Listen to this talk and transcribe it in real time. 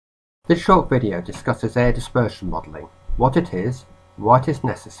This short video discusses air dispersion modelling, what it is, why it is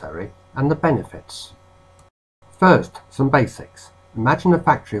necessary, and the benefits. First, some basics. Imagine a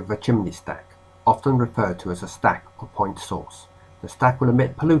factory with a chimney stack, often referred to as a stack or point source. The stack will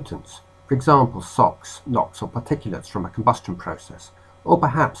emit pollutants, for example SOx, NOx or particulates from a combustion process, or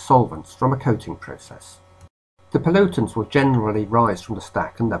perhaps solvents from a coating process. The pollutants will generally rise from the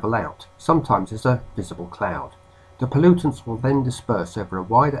stack and level out, sometimes as a visible cloud. The pollutants will then disperse over a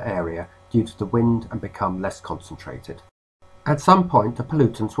wider area due to the wind and become less concentrated. At some point the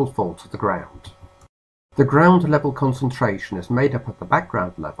pollutants will fall to the ground. The ground level concentration is made up of the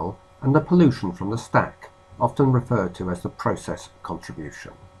background level and the pollution from the stack, often referred to as the process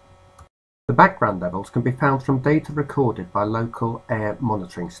contribution. The background levels can be found from data recorded by local air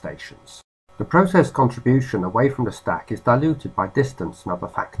monitoring stations. The process contribution away from the stack is diluted by distance and other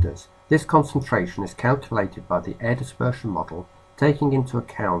factors. This concentration is calculated by the air dispersion model, taking into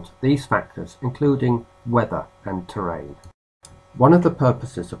account these factors including weather and terrain. One of the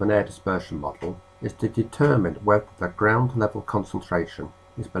purposes of an air dispersion model is to determine whether the ground level concentration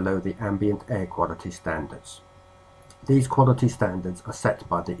is below the ambient air quality standards. These quality standards are set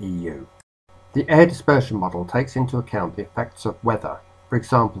by the EU. The air dispersion model takes into account the effects of weather, for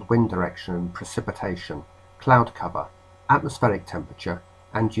example wind direction and precipitation, cloud cover, atmospheric temperature,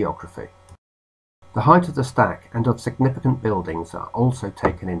 and geography. The height of the stack and of significant buildings are also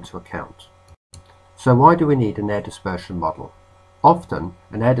taken into account. So why do we need an air dispersion model? Often,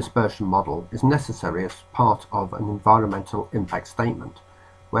 an air dispersion model is necessary as part of an environmental impact statement.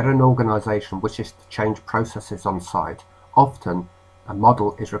 Where an organisation wishes to change processes on site, often a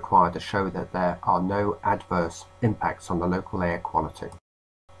model is required to show that there are no adverse impacts on the local air quality.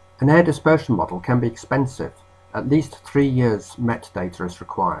 An air dispersion model can be expensive. At least 3 years MET data is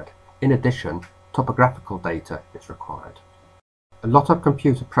required. In addition, topographical data is required. A lot of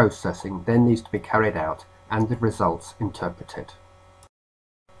computer processing then needs to be carried out and the results interpreted.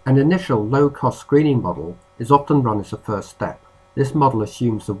 An initial low-cost screening model is often run as a first step. This model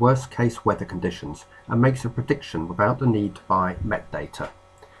assumes the worst-case weather conditions and makes a prediction without the need to buy MET data.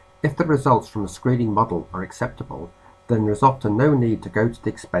 If the results from the screening model are acceptable, then there is often no need to go to the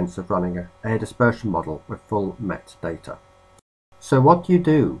expense of running an air dispersion model with full MET data. So what do you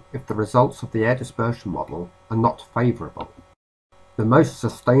do if the results of the air dispersion model are not favourable? The most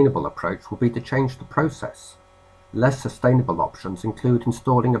sustainable approach will be to change the process. Less sustainable options include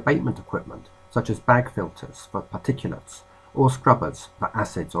installing abatement equipment, such as bag filters for particulates, or scrubbers for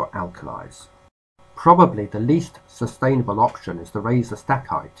acids or alkalis. Probably the least sustainable option is to raise the stack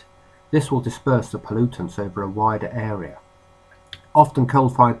height. This will disperse the pollutants over a wider area. Often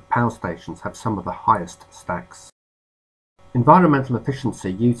coal-fired power stations have some of the highest stacks. Environmental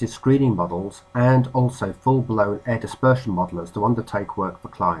efficiency uses screening models and also full-blown air dispersion modelers to undertake work for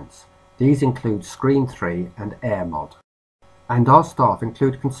clients. These include Screen3 and AERMOD. And our staff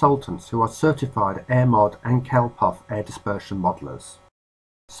include consultants who are certified AERMOD and CALPUFF air dispersion modelers.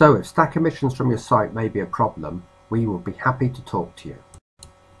 So if stack emissions from your site may be a problem, we will be happy to talk to you.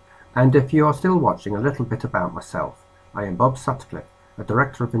 And if you are still watching, a little bit about myself. I am Bob Sutcliffe, a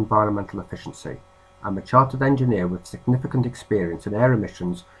Director of Environmental Efficiency. I'm a chartered engineer with significant experience in air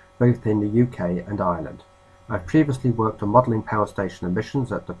emissions both in the UK and Ireland. I've previously worked on modelling power station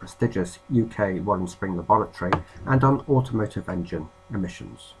emissions at the prestigious UK Warren Spring Laboratory and on automotive engine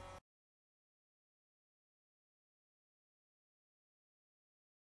emissions.